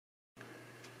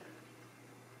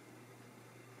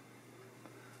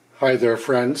Hi there,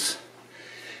 friends.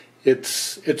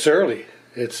 It's early.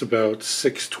 It's about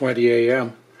 6:20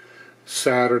 a.m.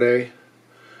 Saturday,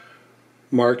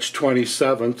 March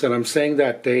 27th, and I'm saying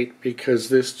that date because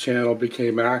this channel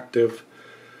became active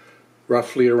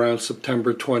roughly around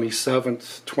September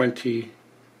 27th,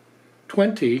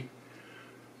 2020.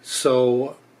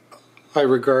 So I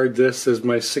regard this as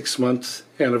my 6-month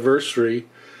anniversary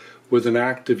with an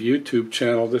active YouTube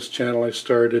channel. This channel I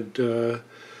started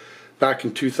back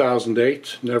in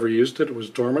 2008, never used it. It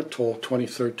was dormant till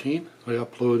 2013. I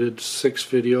uploaded 6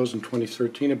 videos in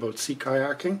 2013 about sea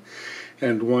kayaking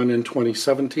and one in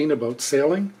 2017 about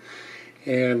sailing,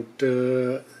 and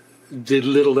did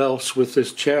little else with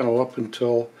this channel up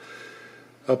until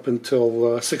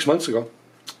 6 months ago.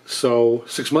 So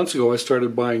 6 months ago I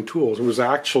started buying tools. It was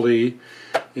actually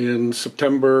in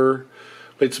September,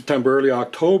 late September, early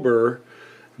October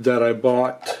that I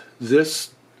bought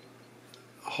this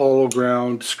hollow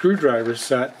ground screwdriver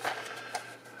set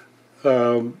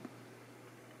from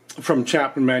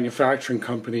Chapman Manufacturing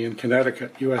Company in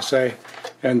Connecticut, USA.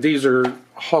 And these are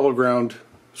hollow ground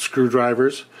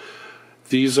screwdrivers.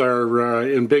 These are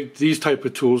these type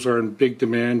of tools are in big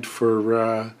demand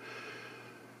for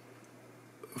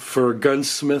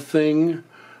gunsmithing,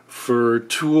 for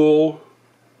tool,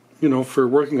 for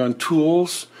working on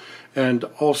tools and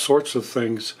all sorts of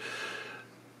things.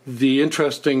 The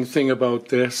interesting thing about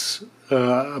this,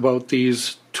 about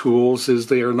these tools, is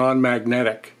they are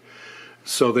non-magnetic,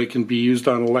 so they can be used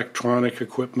on electronic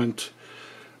equipment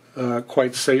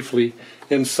quite safely.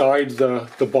 Inside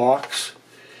the box,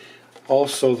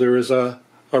 also there is a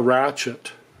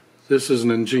ratchet. This is an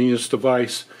ingenious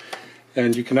device,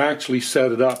 and you can actually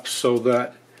set it up so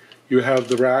that you have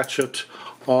the ratchet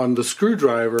on the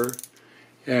screwdriver,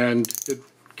 and it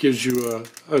gives you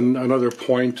another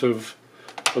point of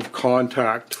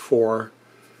contact for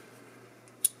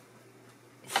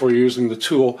using the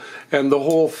tool. And the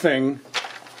whole thing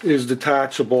is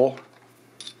detachable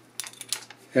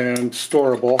and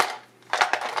storable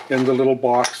in the little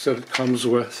box that it comes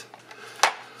with.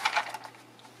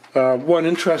 One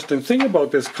interesting thing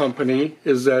about this company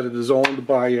is that it is owned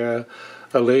by a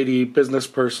lady business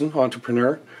person,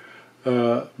 entrepreneur,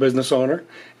 business owner,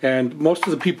 and most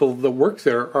of the people that work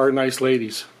there are nice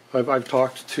ladies. I've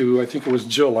talked to, I think it was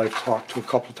Jill I've talked to a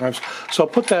couple of times. So I'll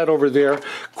put that over there.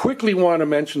 Quickly want to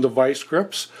mention the vice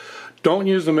grips. Don't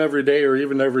use them every day or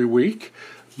even every week,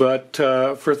 but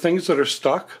for things that are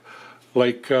stuck,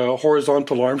 like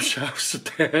horizontal arm shafts at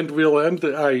the hand wheel end,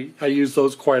 I use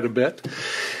those quite a bit.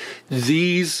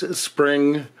 These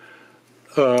spring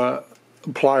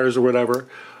pliers or whatever,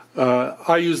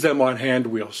 I use them on hand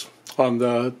wheels, on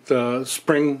the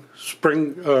spring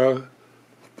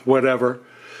whatever,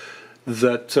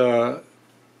 that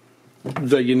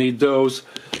you need those.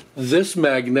 This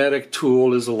magnetic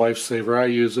tool is a lifesaver. I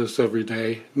use this every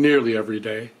day, nearly every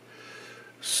day.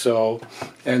 So,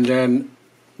 and then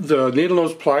the needle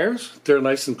nose pliers, they're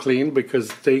nice and clean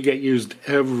because they get used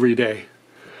every day.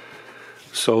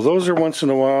 So those are once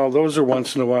in a while, those are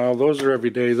once in a while, those are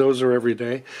every day, those are every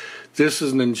day. This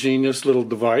is an ingenious little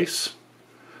device.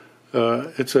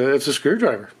 It's a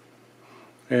screwdriver,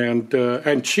 and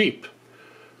cheap.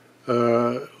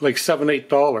 Like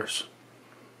 $7-8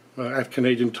 at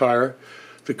Canadian Tire.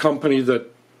 The company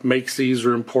that makes these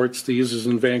or imports these is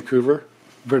in Vancouver,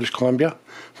 British Columbia,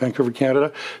 Vancouver,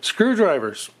 Canada.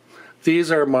 Screwdrivers.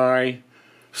 These are my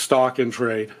stock in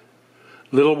trade.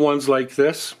 Little ones like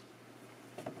this.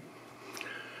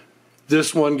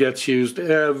 This one gets used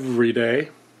every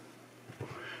day,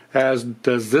 as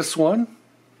does this one.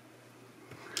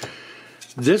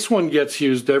 This one gets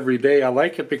used every day. I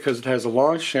like it because it has a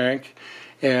long shank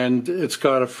and it's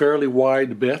got a fairly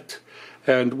wide bit.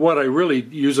 And what I really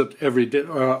use it every day,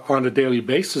 on a daily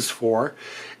basis for,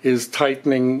 is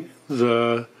tightening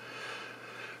the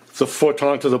foot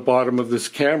onto the bottom of this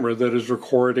camera that is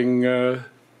recording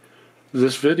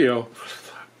this video.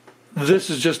 This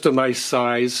is just a nice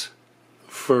size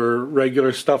for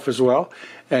regular stuff as well.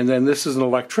 And then this is an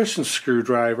electrician's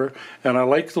screwdriver, and I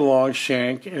like the long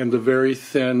shank and the very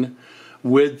thin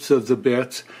width of the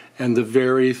bit and the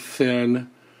very thin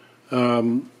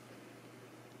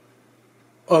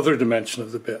other dimension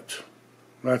of the bit.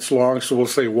 That's long, so we'll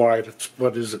say wide. It's,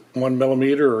 what is it, 1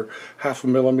 millimeter or half a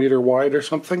millimeter wide or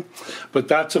something? But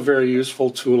that's a very useful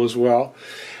tool as well.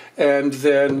 And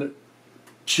then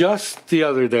just the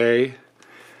other day,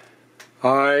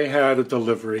 I had a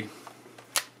delivery.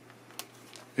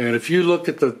 And if you look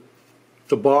at the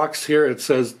box here, it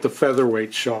says the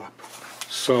Featherweight Shop.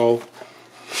 So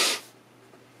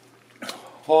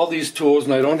all these tools,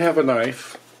 and I don't have a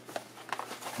knife,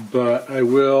 but I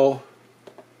will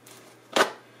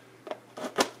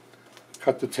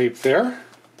cut the tape there.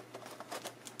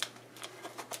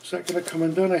 Is that going to come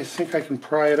undone? I think I can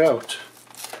pry it out.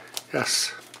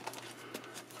 Yes.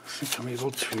 I think I'm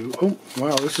able to. Oh,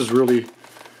 wow, this is really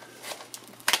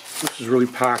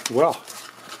packed well.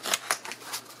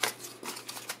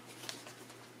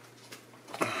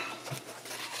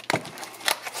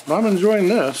 I'm enjoying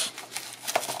this.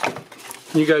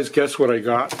 You guys guess what I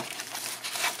got?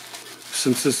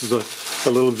 Since this is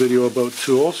a little video about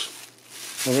tools.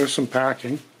 Well, there's some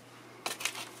packing.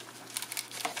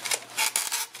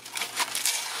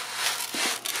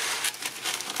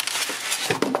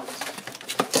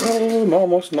 Oh, I'm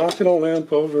almost knocking a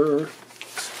lamp over.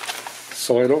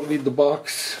 So I don't need the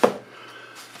box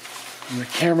and the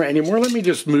camera anymore. Let me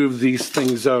just move these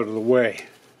things out of the way.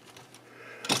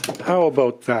 How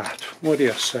about that? What do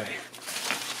you say?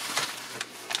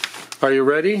 Are you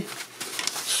ready?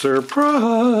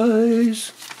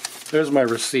 Surprise! There's my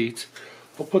receipt.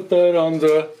 I'll put that on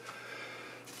the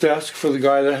desk for the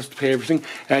guy that has to pay everything.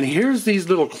 And here's these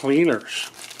little cleaners.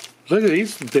 Look at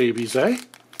these babies, eh?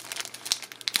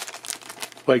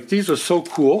 Like, these are so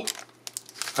cool.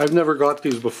 I've never got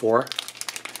these before.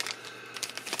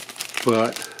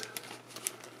 But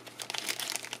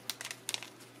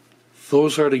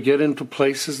those are to get into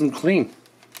places and clean.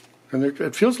 And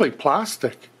it feels like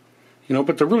plastic, you know,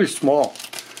 but they're really small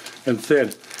and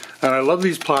thin. And I love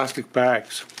these plastic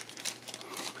bags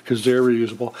because they're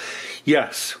reusable.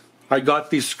 Yes, I got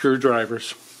these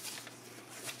screwdrivers.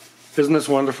 Isn't this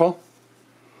wonderful?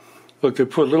 Look, they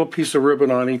put a little piece of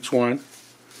ribbon on each one.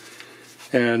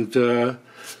 And they're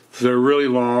really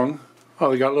long.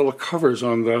 Oh, they got little covers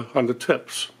on the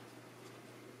tips.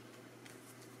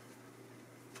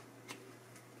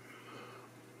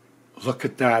 Look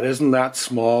at that. Isn't that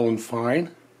small and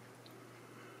fine?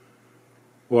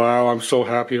 Wow, I'm so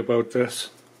happy about this.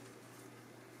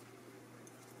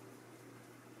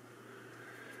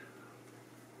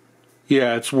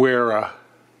 Yeah, it's WERA.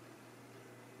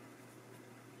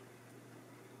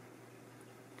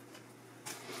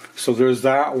 So there's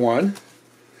that one.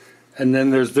 And then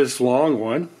there's this long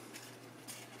one.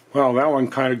 Well, that one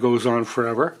kind of goes on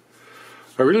forever.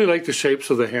 I really like the shapes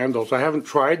of the handles. I haven't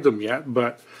tried them yet,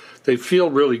 but they feel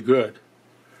really good.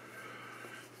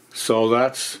 So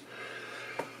that's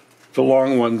the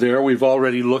long one there. We've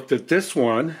already looked at this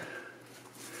one.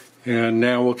 And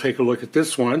now we'll take a look at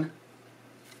this one.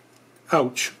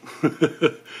 Ouch.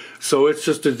 So it's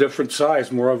just a different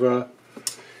size, more of a...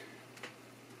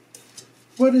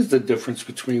 What is the difference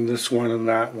between this one and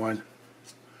that one?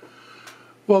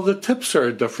 Well, the tips are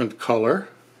a different color.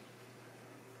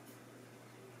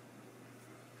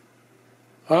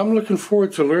 I'm looking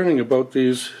forward to learning about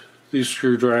these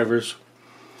screwdrivers.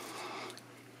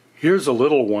 Here's a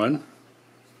little one.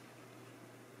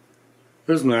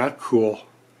 Isn't that cool?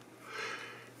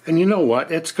 And you know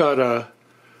what? It's got a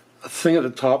thing at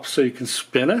the top so you can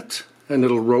spin it and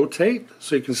it'll rotate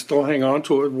so you can still hang on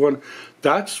to it. One,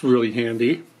 that's really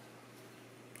handy.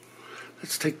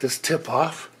 Let's take this tip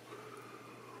off.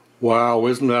 Wow,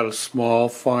 isn't that a small,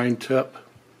 fine tip?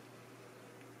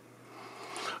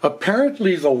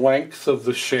 Apparently the length of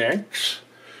the shanks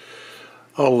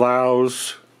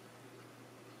allows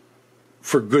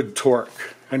for good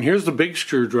torque. And here's the big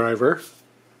screwdriver.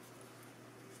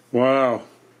 Wow.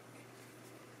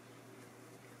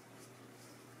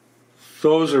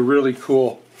 Those are really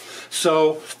cool.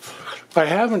 So I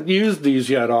haven't used these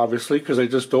yet, obviously, because I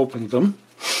just opened them.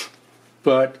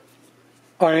 But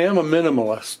I am a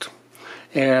minimalist.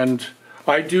 And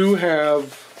I do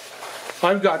have...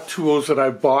 I've got tools that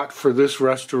I bought for this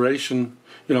restoration,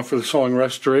 you know, for the sewing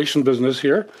restoration business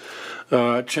here,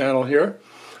 channel here.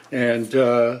 And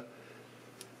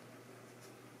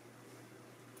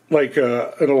like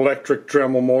an electric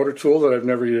Dremel motor tool that I've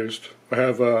never used. I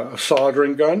have a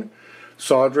soldering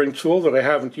tool that I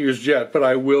haven't used yet, but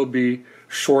I will be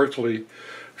shortly.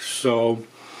 So,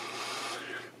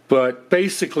 but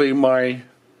basically my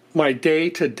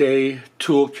day-to-day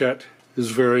toolkit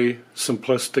is very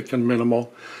simplistic and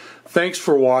minimal. Thanks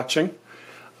for watching.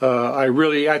 I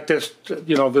really, at this,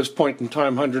 this point in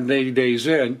time, 180 days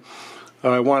in,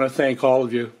 I want to thank all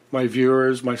of you, my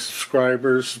viewers, my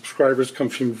subscribers. Subscribers come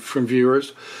from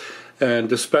viewers,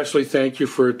 and especially thank you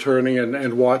for returning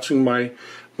and watching my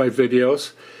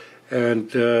videos. And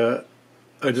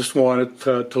I just wanted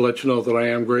to let you know that I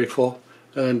am grateful.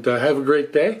 And have a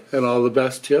great day, and all the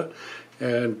best to you.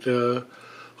 And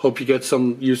hope you get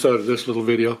some use out of this little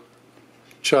video.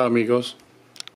 Ciao, amigos.